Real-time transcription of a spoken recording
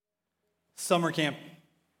Summer camp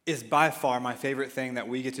is by far my favorite thing that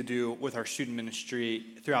we get to do with our student ministry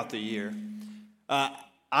throughout the year.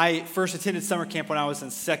 I first attended summer camp when I was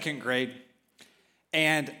in second grade,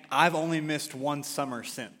 and I've only missed one summer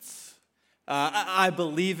since. I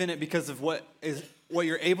believe in it because of what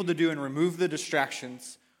you're able to do and remove the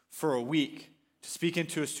distractions for a week to speak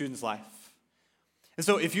into a student's life. And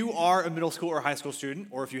so if you are a middle school or high school student,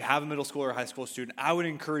 or if you have a middle school or high school student, I would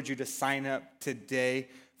encourage you to sign up today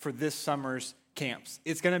for this summer's camps.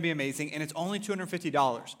 It's going to be amazing, and it's only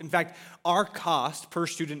 $250. In fact, our cost per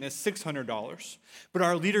student is $600, but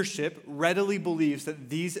our leadership readily believes that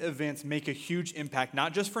these events make a huge impact,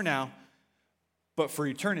 not just for now, but for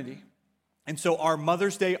eternity. And so our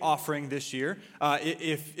Mother's Day offering this year,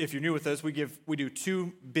 if you're new with us, we do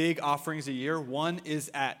two big offerings a year. One is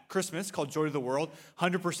at Christmas called Joy to the World.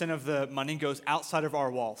 100% of the money goes outside of our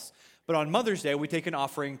walls. But on Mother's Day, we take an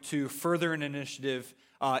offering to further an initiative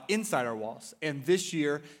inside our walls. And this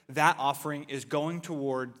year, that offering is going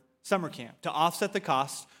toward summer camp to offset the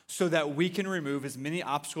cost so that we can remove as many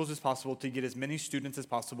obstacles as possible to get as many students as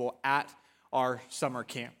possible at our summer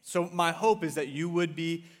camp. So my hope is that you would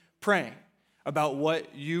be praying about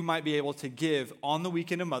what you might be able to give on the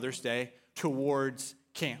weekend of Mother's Day towards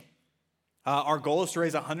camp. Our goal is to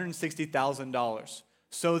raise $160,000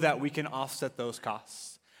 so that we can offset those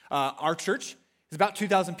costs. Our church is about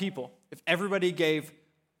 2,000 people. If everybody gave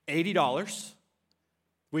 $80,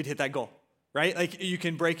 we'd hit that goal, right? Like, you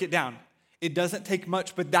can break it down. It doesn't take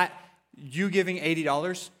much, but that you giving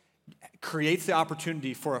 $80 creates the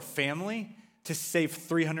opportunity for a family to save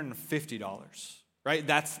 $350. Right?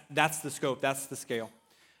 That's the scope. That's the scale.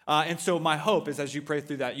 And so my hope is as you pray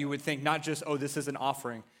through that, you would think not just, oh, this is an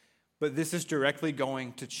offering, but this is directly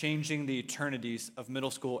going to changing the eternities of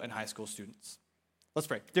middle school and high school students. Let's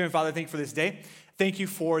pray. Dear Father, thank you for this day. Thank you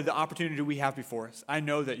for the opportunity we have before us. I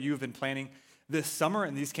know that you've been planning this summer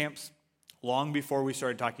and these camps long before we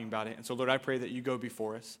started talking about it. And so, Lord, I pray that you go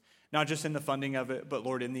before us, not just in the funding of it, but,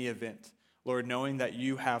 Lord, in the event. Lord, knowing that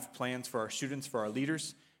you have plans for our students, for our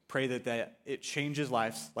leaders, pray that it changes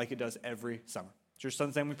lives like it does every summer. It's your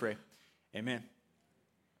son's name we pray. Amen.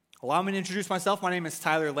 Allow me to introduce myself. My name is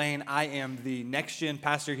Tyler Lane. I am the Next Gen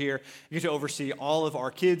pastor here. I get to oversee all of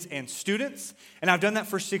our kids and students, and I've done that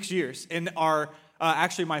for 6 years. In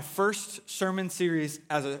actually my first sermon series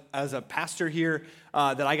as a pastor here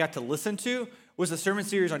that I got to listen to was a sermon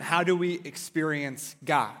series on how do we experience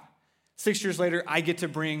God. 6 years later, I get to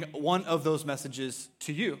bring one of those messages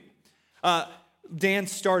to you. Dan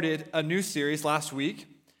started a new series last week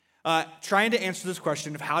trying to answer this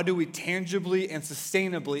question of how do we tangibly and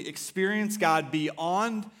sustainably experience God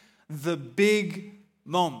beyond the big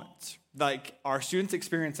moments like our students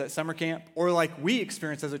experience at summer camp or like we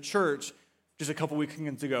experienced as a church just a couple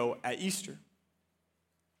weekends ago at Easter.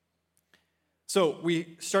 So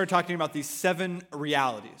we started talking about these 7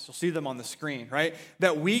 realities. You'll see them on the screen, right?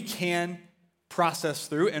 That we can process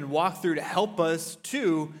through and walk through to help us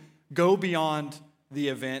to go beyond the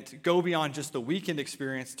event, go beyond just the weekend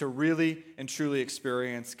experience to really and truly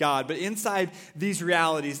experience God. But inside these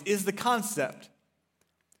realities is the concept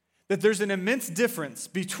that there's an immense difference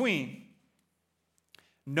between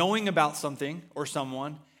knowing about something or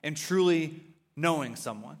someone and truly knowing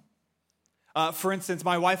someone. For instance,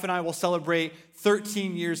 my wife and I will celebrate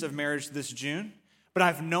 13 years of marriage this June, but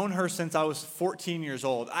I've known her since I was 14 years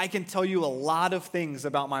old. I can tell you a lot of things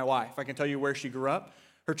about my wife. I can tell you where she grew up,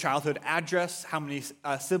 her childhood address, how many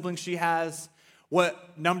siblings she has,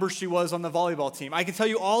 what number she was on the volleyball team. I can tell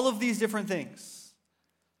you all of these different things.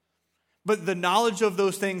 But the knowledge of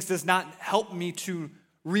those things does not help me to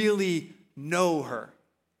really know her.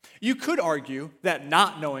 You could argue that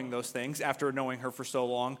not knowing those things after knowing her for so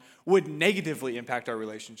long would negatively impact our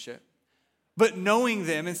relationship. But knowing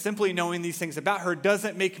them and simply knowing these things about her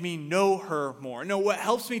doesn't make me know her more. No, what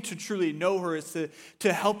helps me to truly know her is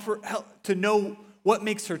to help her to know what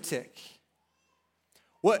makes her tick?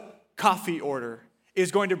 What coffee order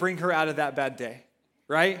is going to bring her out of that bad day,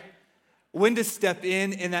 right? When to step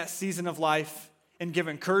in that season of life and give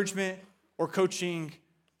encouragement or coaching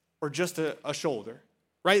or just a shoulder,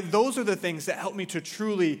 right? Those are the things that help me to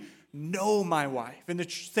truly know my wife. And the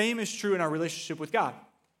same is true in our relationship with God,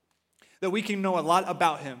 that we can know a lot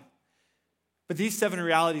about him. But these 7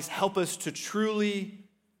 realities help us to truly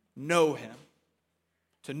know him,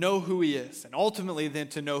 to know who he is, and ultimately then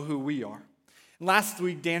to know who we are. And last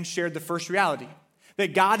week, Dan shared the first reality,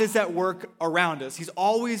 that God is at work around us. He's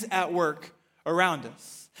always at work around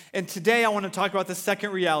us. And today I want to talk about the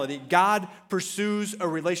second reality. God pursues a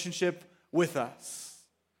relationship with us.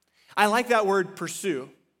 I like that word pursue.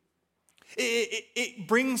 It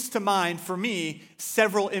brings to mind for me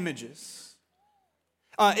several images.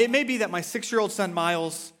 It may be that my 6-year-old son,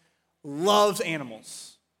 Miles, loves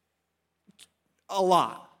animals a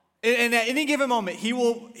lot. And at any given moment, he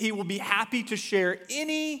will be happy to share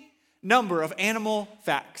any number of animal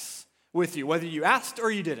facts with you, whether you asked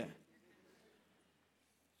or you didn't.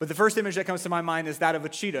 But the first image that comes to my mind is that of a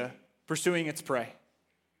cheetah pursuing its prey,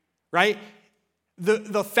 right?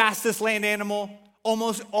 The fastest land animal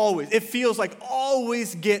almost always, it feels like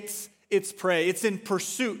always gets its prey. It's in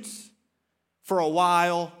pursuit for a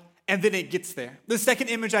while, and then it gets there. The second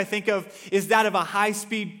image I think of is that of a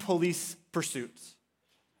high-speed police pursuit,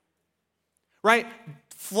 right?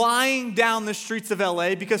 Flying down the streets of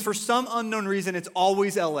LA, because for some unknown reason, it's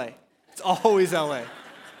always LA. It's always LA.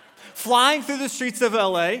 Flying through the streets of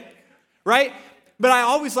LA, right? But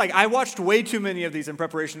I watched way too many of these in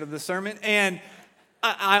preparation of this sermon, and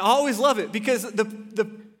I always love it because the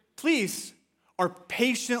police are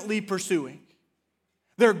patiently pursuing.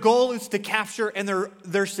 Their goal is to capture, and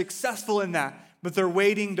they're successful in that, but they're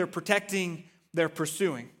waiting, they're protecting, they're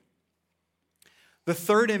pursuing. The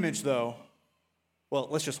third image, though, well,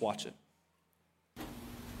 let's just watch it.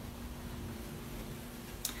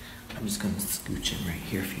 I'm just going to scooch in right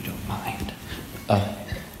here if you don't mind.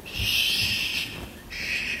 Shh.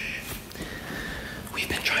 We've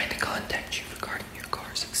been trying to contact you regarding your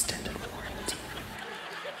car's extended warranty.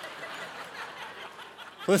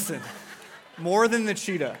 Listen, more than the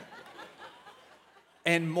cheetah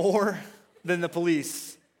and more than the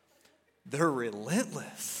police, they're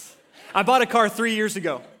relentless. I bought a car 3 years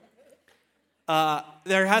ago.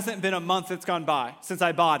 There hasn't been a month that's gone by since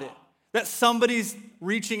I bought it that somebody's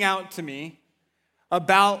reaching out to me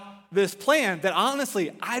about this plan that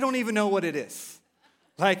honestly, I don't even know what it is.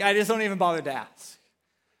 Like, I just don't even bother to ask.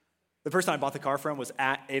 The person I bought the car from was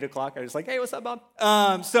at 8 o'clock. I was like, hey, what's up, Bob?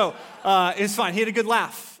 It's fine. He had a good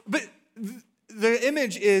laugh. But the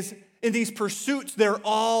image is, in these pursuits, they're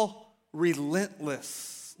all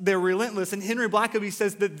relentless. They're relentless. And Henry Blackaby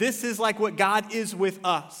says that this is like what God is with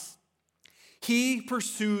us. He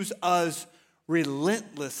pursues us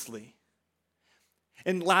relentlessly.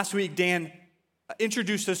 And last week, Dan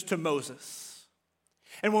introduced us to Moses.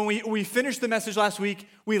 And when we finished the message last week,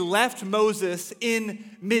 we left Moses in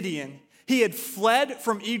Midian. He had fled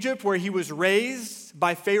from Egypt, where he was raised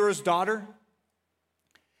by Pharaoh's daughter.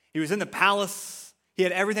 He was in the palace. He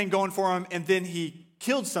had everything going for him, and then he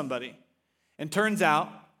killed somebody. And turns out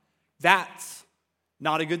that's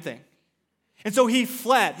not a good thing. And so he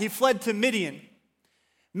fled. He fled to Midian.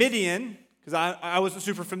 Midian, because I wasn't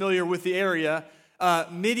super familiar with the area,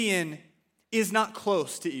 Midian is not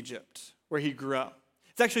close to Egypt, where he grew up.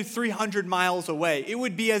 It's actually 300 miles away. It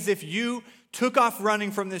would be as if you took off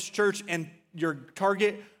running from this church and your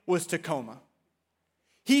target was Tacoma.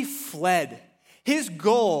 He fled. His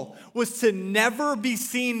goal was to never be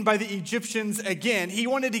seen by the Egyptians again. He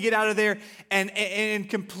wanted to get out of there and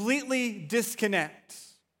completely disconnect.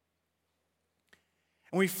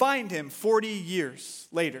 And we find him 40 years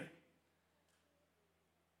later.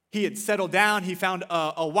 He had settled down. He found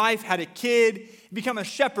a wife, had a kid, become a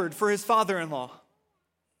shepherd for his father-in-law.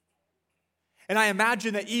 And I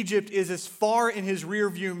imagine that Egypt is as far in his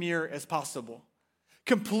rearview mirror as possible.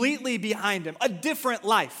 Completely behind him. A different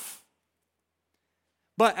life.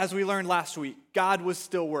 But as we learned last week, God was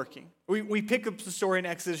still working. We pick up the story in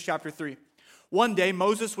Exodus chapter 3. One day,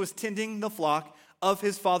 Moses was tending the flock of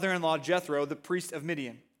his father-in-law, Jethro, the priest of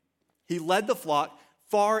Midian. He led the flock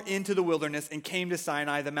far into the wilderness and came to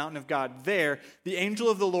Sinai, the mountain of God. There, the angel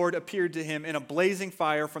of the Lord appeared to him in a blazing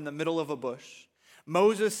fire from the middle of a bush.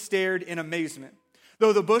 Moses stared in amazement.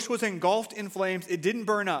 Though the bush was engulfed in flames, it didn't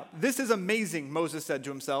burn up. This is amazing, Moses said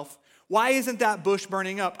to himself. Why isn't that bush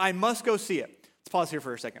burning up? I must go see it. Let's pause here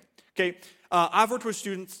for a second. Okay, I've worked with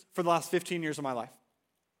students for the last 15 years of my life.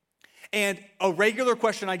 And a regular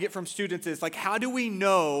question I get from students is like, how do we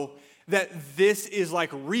know that this is like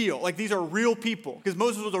real? Like these are real people. Because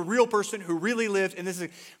Moses was a real person who really lived, and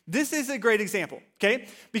this is a great example, okay?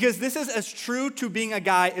 Because this is as true to being a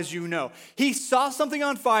guy as you know. He saw something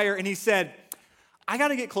on fire and he said, I got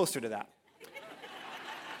to get closer to that.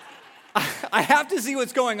 I have to see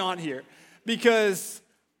what's going on here because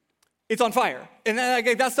it's on fire. And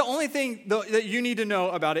that's the only thing that you need to know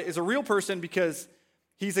about it is a real person because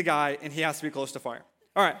he's a guy and he has to be close to fire.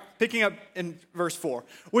 All right, picking up in verse 4.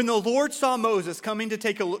 When the Lord saw Moses coming to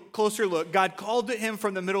take a closer look, God called to him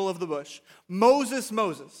from the middle of the bush, Moses,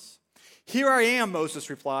 Moses. Here I am, Moses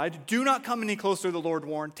replied. Do not come any closer, the Lord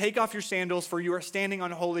warned. Take off your sandals, for you are standing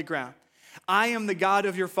on holy ground. I am the God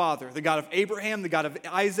of your father, the God of Abraham, the God of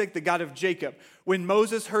Isaac, the God of Jacob. When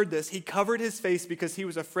Moses heard this, he covered his face because he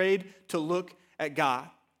was afraid to look at God.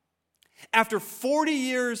 After 40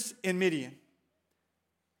 years in Midian,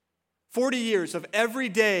 40 years of every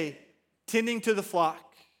day tending to the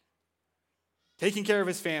flock, taking care of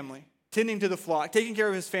his family, tending to the flock, taking care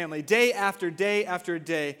of his family, day after day after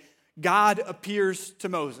day, God appears to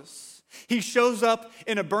Moses. He shows up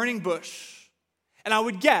in a burning bush. And I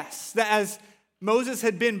would guess that as Moses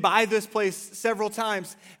had been by this place several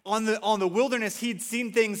times, on the wilderness, he'd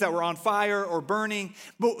seen things that were on fire or burning.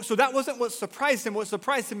 So that wasn't what surprised him. What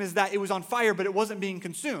surprised him is that it was on fire, but it wasn't being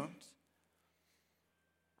consumed.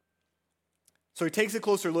 So he takes a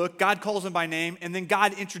closer look. God calls him by name, and then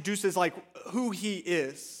God introduces who he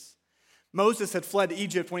is. Moses had fled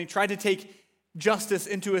Egypt when he tried to take justice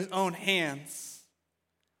into his own hands.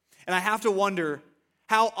 And I have to wonder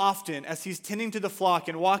how often, as he's tending to the flock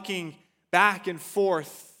and walking back and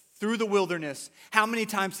forth through the wilderness, how many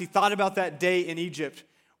times he thought about that day in Egypt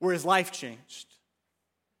where his life changed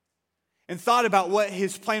and thought about what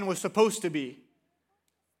his plan was supposed to be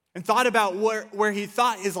and thought about where he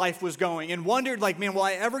thought his life was going and wondered, man, will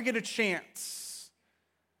I ever get a chance?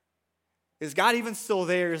 Is God even still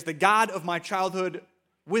there? Is the God of my childhood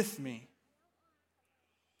with me?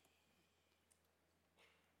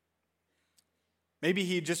 Maybe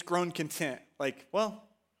he'd just grown content.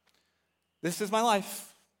 This is my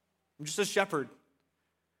life. I'm just a shepherd.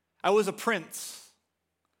 I was a prince,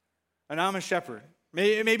 and now I'm a shepherd.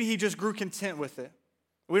 Maybe he just grew content with it.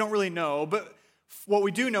 We don't really know, but what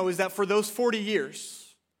we do know is that for those 40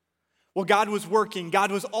 years, while God was working,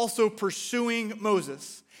 God was also pursuing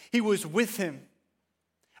Moses. He was with him,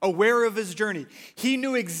 aware of his journey. He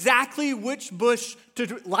knew exactly which bush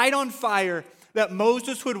to light on fire that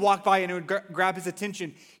Moses would walk by and it would grab his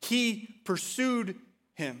attention. He pursued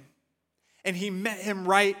him. And he met him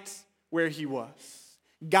right where he was.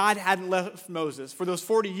 God hadn't left Moses. For those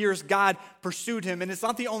 40 years, God pursued him. And it's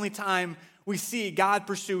not the only time we see God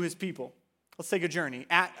pursue his people. Let's take a journey.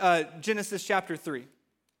 At Genesis chapter 3.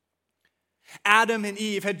 Adam and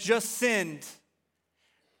Eve had just sinned,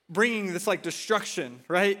 bringing this destruction,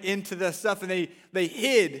 right, into the stuff. And they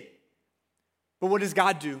hid. But what does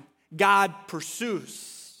God do? God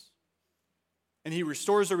pursues. And he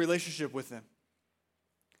restores a relationship with them.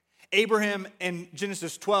 Abraham in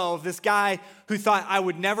Genesis 12, this guy who thought, I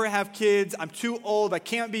would never have kids, I'm too old, I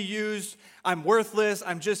can't be used, I'm worthless,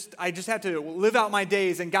 I just have to live out my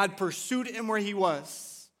days. And God pursued him where he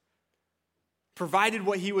was, provided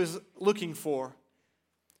what he was looking for,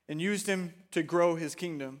 and used him to grow his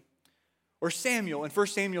kingdom. Or Samuel in 1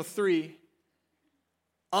 Samuel 3,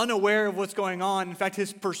 unaware of what's going on. In fact,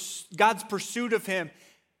 God's pursuit of him,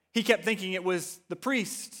 he kept thinking it was the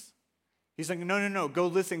priests. He's like, no, go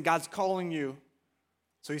listen. God's calling you.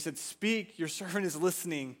 So he said, speak, your servant is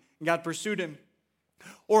listening. And God pursued him.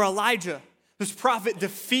 Or Elijah, this prophet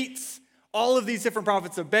defeats all of these different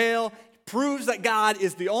prophets of Baal, proves that God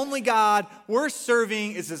is the only God we're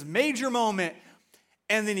serving. It's this major moment.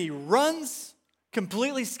 And then he runs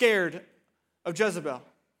completely scared of Jezebel.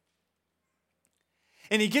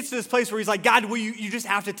 And he gets to this place where he's like, God, will you just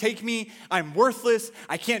have to take me? I'm worthless.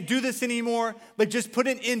 I can't do this anymore. Just put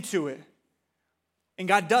an end to it. And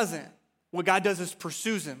God doesn't. What God does is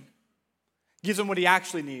pursues him, gives him what he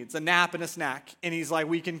actually needs, a nap and a snack. And he's like,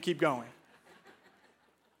 we can keep going.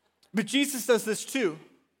 But Jesus does this too,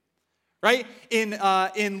 right?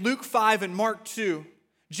 In Luke 5 and Mark 2,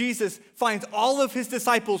 Jesus finds all of his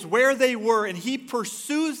disciples where they were, and he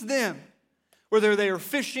pursues them. Whether they are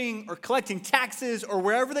fishing or collecting taxes or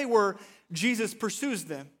wherever they were, Jesus pursues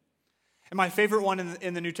them. And my favorite one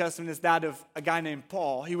in the New Testament is that of a guy named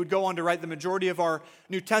Paul. He would go on to write the majority of our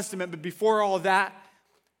New Testament, but before all of that,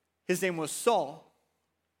 his name was Saul.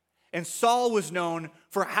 And Saul was known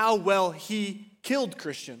for how well he killed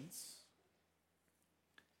Christians.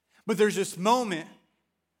 But there's this moment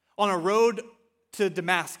on a road to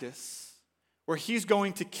Damascus where he's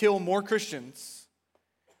going to kill more Christians,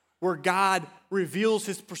 where God reveals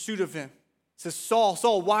his pursuit of him. He says, Saul,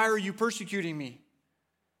 Saul, why are you persecuting me?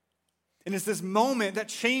 And it's this moment that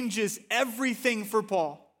changes everything for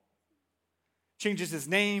Paul. It changes his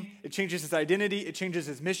name, it changes his identity, it changes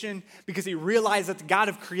his mission, because he realized that the God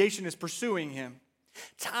of creation is pursuing him.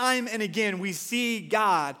 Time and again, we see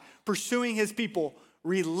God pursuing his people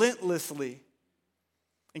relentlessly.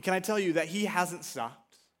 And can I tell you that he hasn't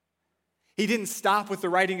stopped? He didn't stop with the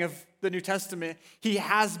writing of the New Testament. He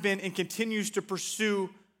has been and continues to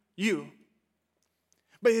pursue you.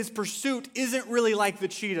 But his pursuit isn't really like the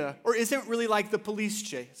cheetah or isn't really like the police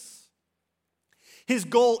chase. His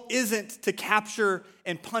goal isn't to capture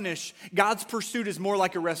and punish. God's pursuit is more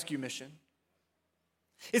like a rescue mission.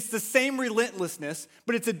 It's the same relentlessness,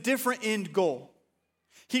 but it's a different end goal.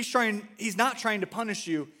 He's not trying to punish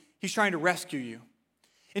you, he's trying to rescue you.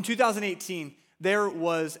 In 2018, there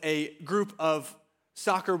was a group of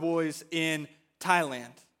soccer boys in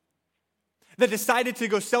Thailand that decided to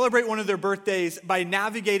go celebrate one of their birthdays by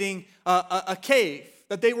navigating a cave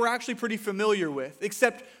that they were actually pretty familiar with,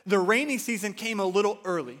 except the rainy season came a little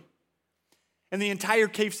early, and the entire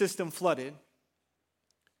cave system flooded.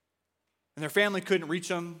 And their family couldn't reach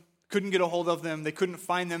them, couldn't get a hold of them, they couldn't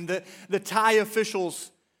find them. The Thai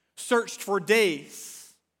officials searched for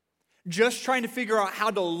days, just trying to figure out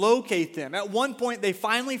how to locate them. At one point, they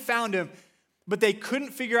finally found them, but they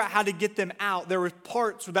couldn't figure out how to get them out. There were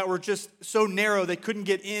parts that were just so narrow they couldn't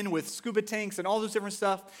get in with scuba tanks and all this different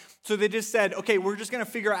stuff. So they just said, okay, we're just going to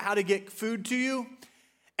figure out how to get food to you.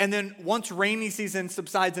 And then once rainy season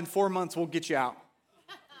subsides in 4 months, we'll get you out.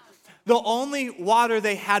 The only water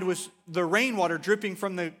they had was the rainwater dripping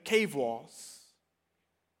from the cave walls.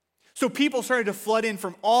 So people started to flood in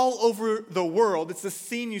from all over the world. It's the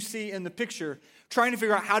scene you see in the picture, trying to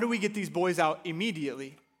figure out how do we get these boys out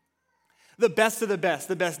immediately. The best of the best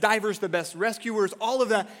divers, the best rescuers, all of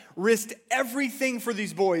that risked everything for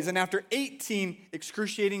these boys. And after 18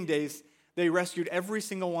 excruciating days, they rescued every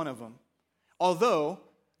single one of them. Although,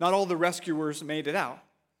 not all the rescuers made it out.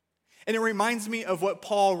 And it reminds me of what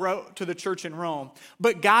Paul wrote to the church in Rome.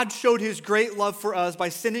 But God showed his great love for us by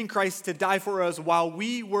sending Christ to die for us while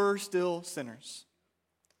we were still sinners.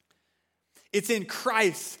 It's in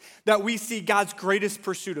Christ that we see God's greatest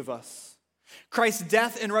pursuit of us. Christ's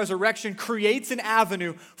death and resurrection creates an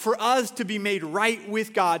avenue for us to be made right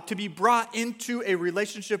with God, to be brought into a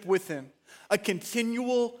relationship with him, a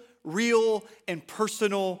continual, real, and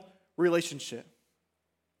personal relationship.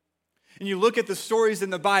 And you look at the stories in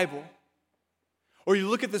the Bible, or you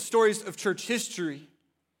look at the stories of church history,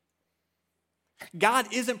 God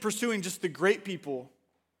isn't pursuing just the great people,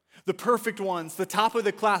 the perfect ones, the top of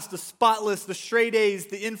the class, the spotless, the straight A's,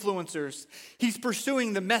 the influencers. He's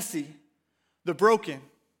pursuing the messy, the broken,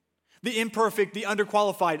 the imperfect, the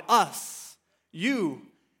underqualified, us, you,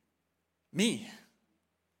 me.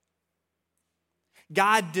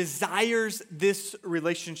 God desires this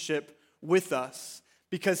relationship with us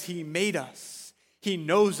because he made us, he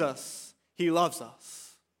knows us, he loves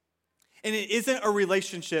us. And it isn't a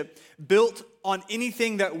relationship built on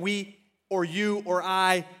anything that we or you or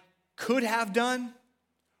I could have done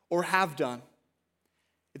or have done.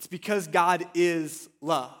 It's because God is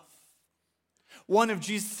love. One of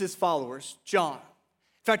Jesus' followers, John,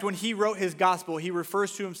 in fact, when he wrote his gospel, he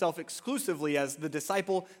refers to himself exclusively as the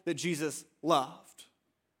disciple that Jesus loved.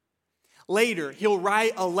 Later, he'll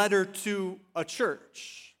write a letter to a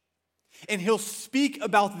church, and he'll speak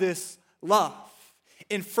about this love.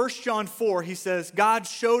 In 1 John 4, he says, God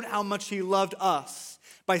showed how much he loved us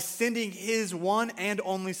by sending his one and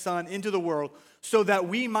only Son into the world so that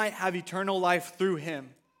we might have eternal life through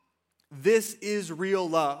him. This is real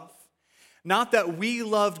love. Not that we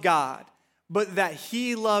loved God, but that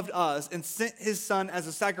he loved us and sent his Son as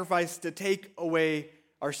a sacrifice to take away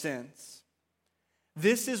our sins.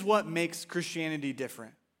 This is what makes Christianity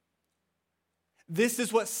different. This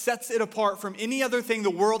is what sets it apart from any other thing the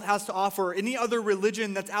world has to offer, or any other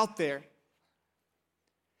religion that's out there.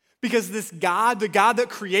 Because this God, the God that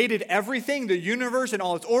created everything, the universe and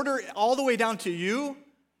all its order, all the way down to you,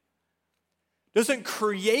 doesn't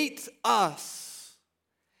create us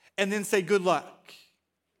and then say, good luck.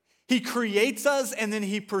 He creates us and then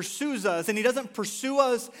he pursues us. And he doesn't pursue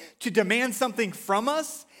us to demand something from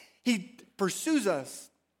us. He pursues us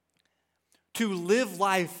to live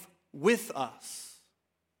life with us.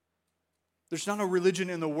 There's not a religion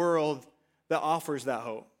in the world that offers that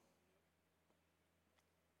hope.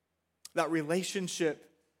 That relationship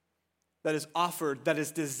that is offered, that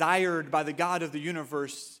is desired by the God of the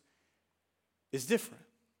universe is different.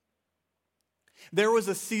 There was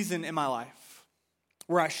a season in my life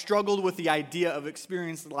where I struggled with the idea of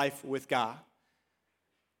experiencing life with God.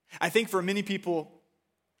 I think for many people,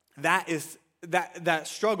 that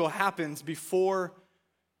struggle happens before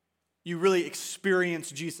you really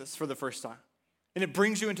experience Jesus for the first time. And it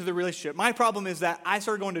brings you into the relationship. My problem is that I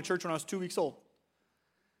started going to church when I was 2 weeks old.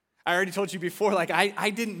 I already told you before, I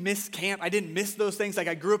didn't miss camp. I didn't miss those things.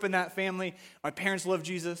 I grew up in that family. My parents loved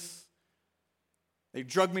Jesus. They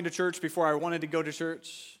drugged me to church before I wanted to go to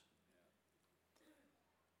church.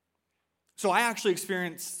 So I actually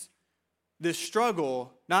experienced this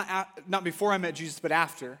struggle, not before I met Jesus, but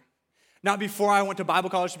after. Not before I went to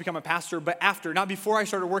Bible college to become a pastor, but after. Not before I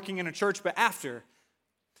started working in a church, but after.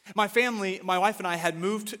 My family, my wife and I had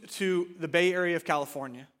moved to the Bay Area of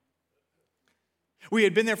California. We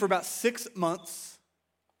had been there for about 6 months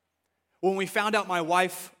when we found out my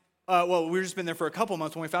wife, we'd just been there for a couple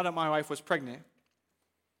months when we found out my wife was pregnant.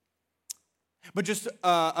 But just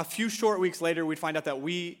a few short weeks later, we'd find out that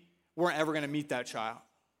we weren't ever going to meet that child.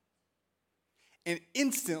 And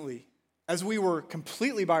instantly, as we were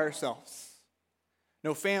completely by ourselves,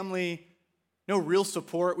 no family, no real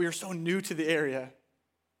support, we were so new to the area,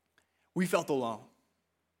 we felt alone.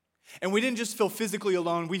 And we didn't just feel physically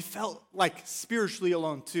alone, we felt like spiritually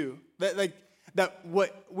alone too. That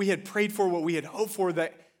what we had prayed for, what we had hoped for,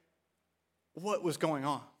 that what was going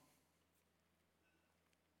on.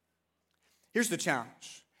 Here's the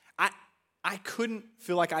challenge. I couldn't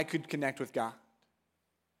feel like I could connect with God.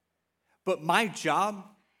 But my job,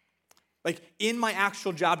 like in my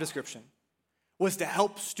actual job description, was to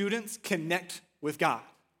help students connect with God.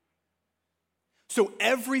 So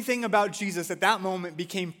everything about Jesus at that moment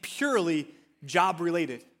became purely job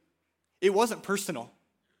related. It wasn't personal.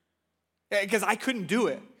 Because I couldn't do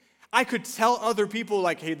it. I could tell other people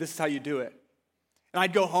like, hey, this is how you do it. And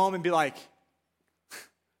I'd go home and be like,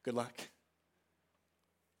 good luck.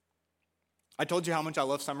 I told you how much I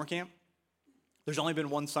love summer camp. There's only been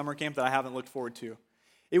one summer camp that I haven't looked forward to.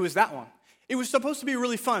 It was that one. It was supposed to be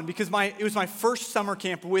really fun because it was my first summer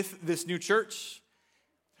camp with this new church.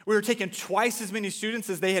 We were taking twice as many students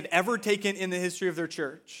as they had ever taken in the history of their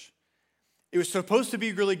church. It was supposed to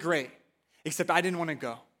be really great, except I didn't want to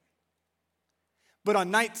go. But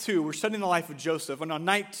on night 2, we're studying the life of Joseph, and on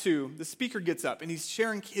night 2, the speaker gets up and he's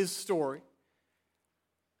sharing his story.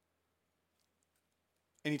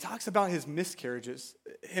 And he talks about his miscarriages,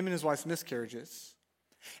 him and his wife's miscarriages.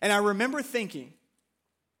 And I remember thinking,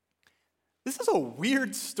 this is a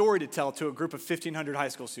weird story to tell to a group of 1,500 high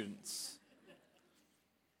school students.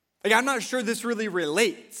 Like, I'm not sure this really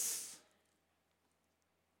relates.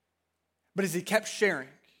 But as he kept sharing,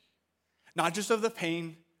 not just of the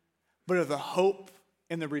pain, but of the hope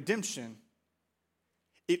and the redemption,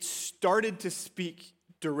 it started to speak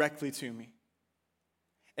directly to me.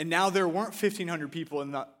 And now there weren't 1,500 people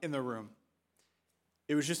in the room.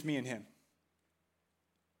 It was just me and him.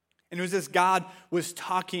 And it was as God was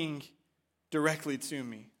talking directly to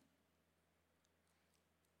me.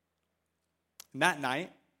 And that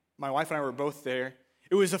night, my wife and I were both there.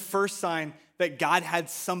 It was the first sign that God had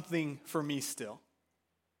something for me still.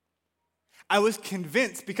 I was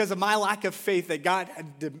convinced because of my lack of faith that God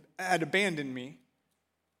had abandoned me.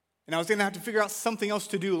 And I was going to have to figure out something else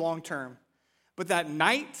to do long term. But that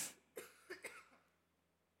night,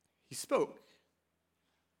 he spoke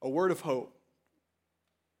a word of hope.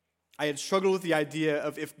 I had struggled with the idea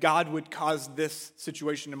of if God would cause this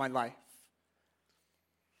situation in my life.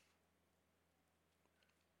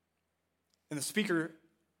 And the speaker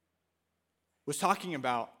was talking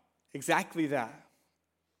about exactly that.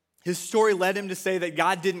 His story led him to say that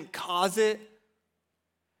God didn't cause it,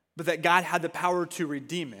 but that God had the power to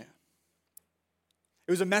redeem it.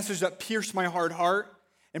 It was a message that pierced my hard heart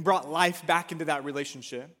and brought life back into that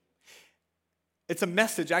relationship. It's a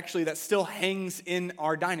message, actually, that still hangs in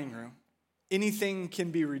our dining room. Anything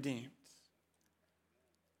can be redeemed.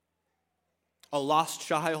 A lost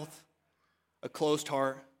child, a closed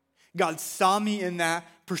heart. God saw me in that,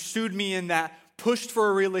 pursued me in that, pushed for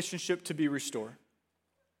a relationship to be restored.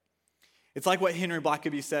 It's like what Henry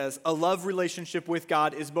Blackaby says, a love relationship with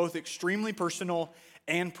God is both extremely personal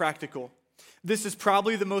and practical. This is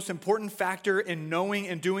probably the most important factor in knowing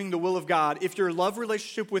and doing the will of God. If your love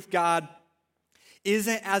relationship with God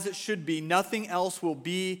isn't as it should be, nothing else will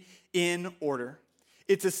be in order.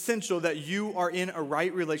 It's essential that you are in a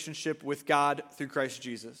right relationship with God through Christ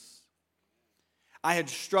Jesus. I had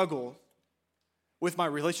struggled with my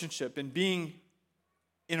relationship and being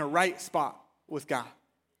in a right spot with God.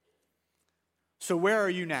 So where are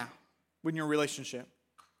you now in your relationship?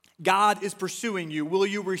 God is pursuing you. Will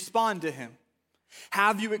you respond to him?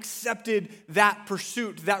 Have you accepted that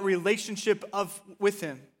pursuit, that relationship with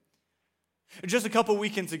him? Just a couple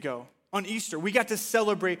weekends ago, on Easter, we got to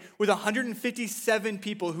celebrate with 157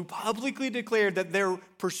 people who publicly declared that they're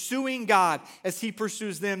pursuing God as he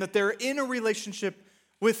pursues them, that they're in a relationship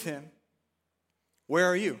with him. Where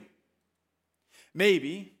are you?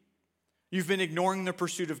 Maybe you've been ignoring the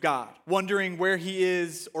pursuit of God, wondering where he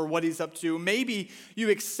is or what he's up to. Maybe you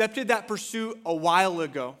accepted that pursuit a while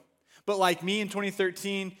ago, but like me in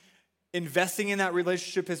 2013, investing in that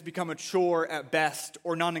relationship has become a chore at best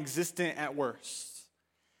or non-existent at worst.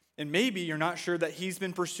 And maybe you're not sure that he's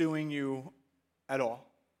been pursuing you at all.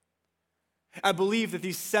 I believe that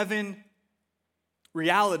these 7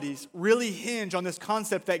 realities really hinge on this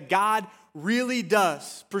concept that God really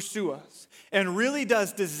does pursue us and really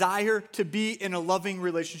does desire to be in a loving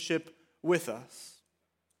relationship with us.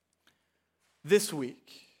 This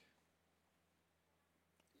week,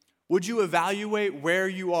 would you evaluate where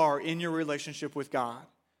you are in your relationship with God?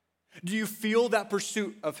 Do you feel that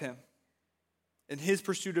pursuit of him and his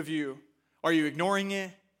pursuit of you? Are you ignoring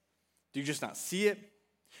it? Do you just not see it?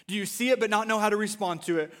 Do you see it but not know how to respond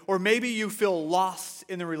to it? Or maybe you feel lost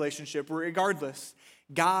in the relationship. Regardless,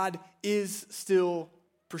 God is still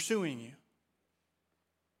pursuing you.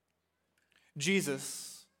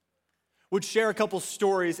 Jesus would share a couple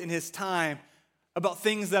stories in his time about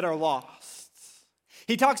things that are lost.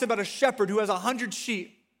 He talks about a shepherd who has 100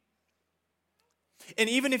 sheep. And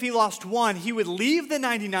even if he lost one, he would leave the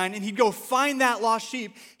 99 and he'd go find that lost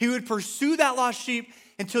sheep. He would pursue that lost sheep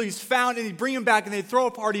until he's found, and he'd bring him back, and they'd throw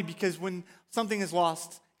a party because when something is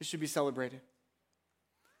lost, it should be celebrated.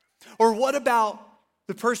 Or what about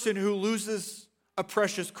the person who loses a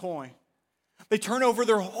precious coin? They turn over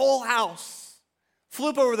their whole house,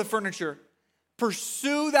 flip over the furniture,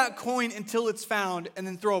 pursue that coin until it's found, and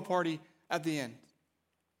then throw a party at the end.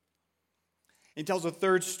 He tells a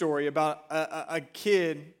third story about a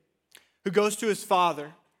kid who goes to his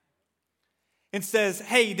father and says,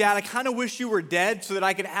 "Hey, Dad, I kind of wish you were dead so that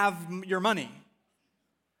I could have your money.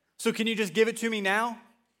 So can you just give it to me now?"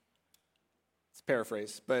 It's a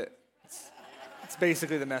paraphrase, but it's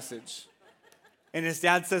basically the message. And his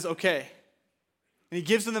dad says, "Okay." And he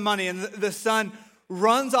gives him the money, and the son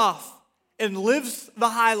runs off and lives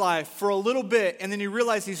the high life for a little bit, and then he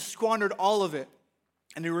realizes he's squandered all of it.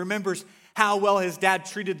 And he remembers how well his dad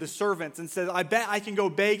treated the servants and says, "I bet I can go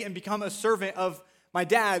beg and become a servant of my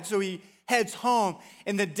dad." So he heads home,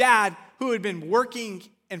 and the dad, who had been working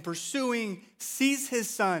and pursuing, sees his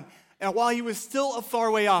son. And while he was still a far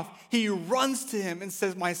way off, he runs to him and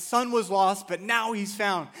says, "My son was lost, but now he's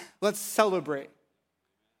found. Let's celebrate."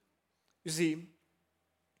 You see,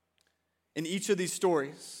 in each of these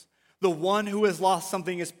stories, the one who has lost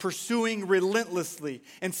something is pursuing relentlessly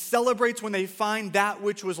and celebrates when they find that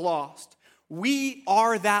which was lost. We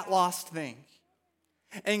are that lost thing.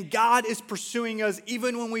 And God is pursuing us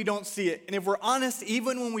even when we don't see it. And if we're honest,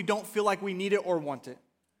 even when we don't feel like we need it or want it.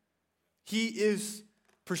 He is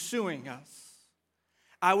pursuing us.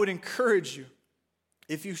 I would encourage you,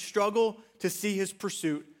 if you struggle to see his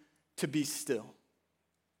pursuit, to be still.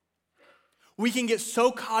 We can get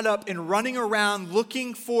so caught up in running around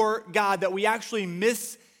looking for God that we actually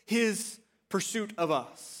miss his pursuit of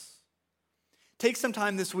us. Take some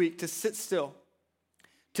time this week to sit still,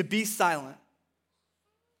 to be silent,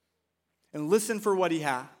 and listen for what he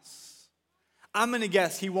has. I'm going to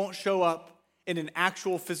guess he won't show up in an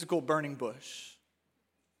actual physical burning bush.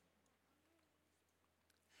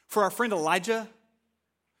 For our friend Elijah,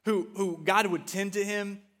 who God would tend to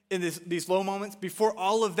him in these low moments, before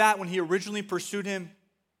all of that, when he originally pursued him,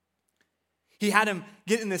 he had him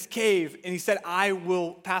get in this cave, and he said, "I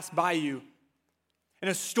will pass by you." And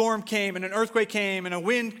a storm came, and an earthquake came, and a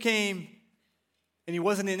wind came, and he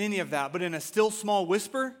wasn't in any of that, but in a still small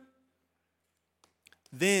whisper,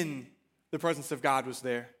 then the presence of God was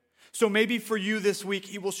there. So maybe for you this week,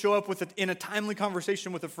 he will show up in a timely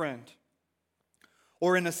conversation with a friend,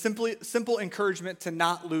 or in a simple encouragement to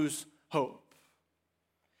not lose hope.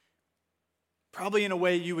 Probably in a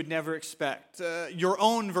way you would never expect, your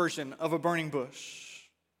own version of a burning bush.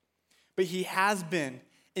 But he has been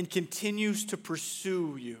and continues to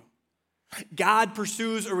pursue you. God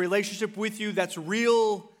pursues a relationship with you that's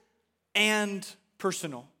real and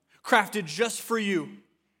personal, crafted just for you,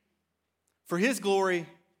 for his glory,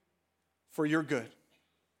 for your good.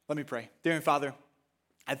 Let me pray. Dear Father,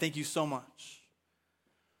 I thank you so much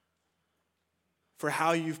for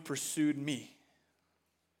how you've pursued me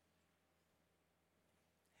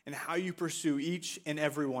and how you pursue each and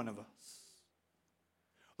every one of us.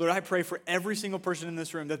 Lord, I pray for every single person in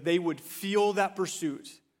this room that they would feel that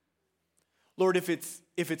pursuit. Lord, if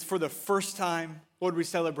it's for the first time, Lord, we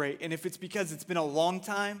celebrate. And if it's because it's been a long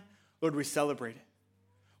time, Lord, we celebrate it.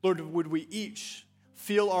 Lord, would we each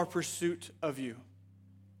feel our pursuit of you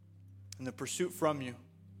and the pursuit from you.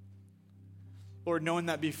 Lord, knowing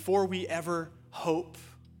that before we ever hope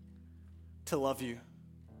to love you,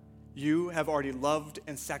 you have already loved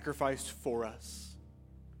and sacrificed for us.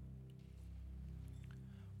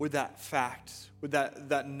 Would that fact, would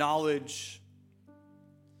that knowledge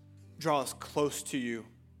draw us close to you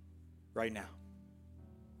right now?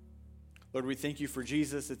 Lord, we thank you for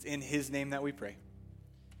Jesus. It's in his name that we pray.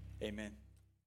 Amen.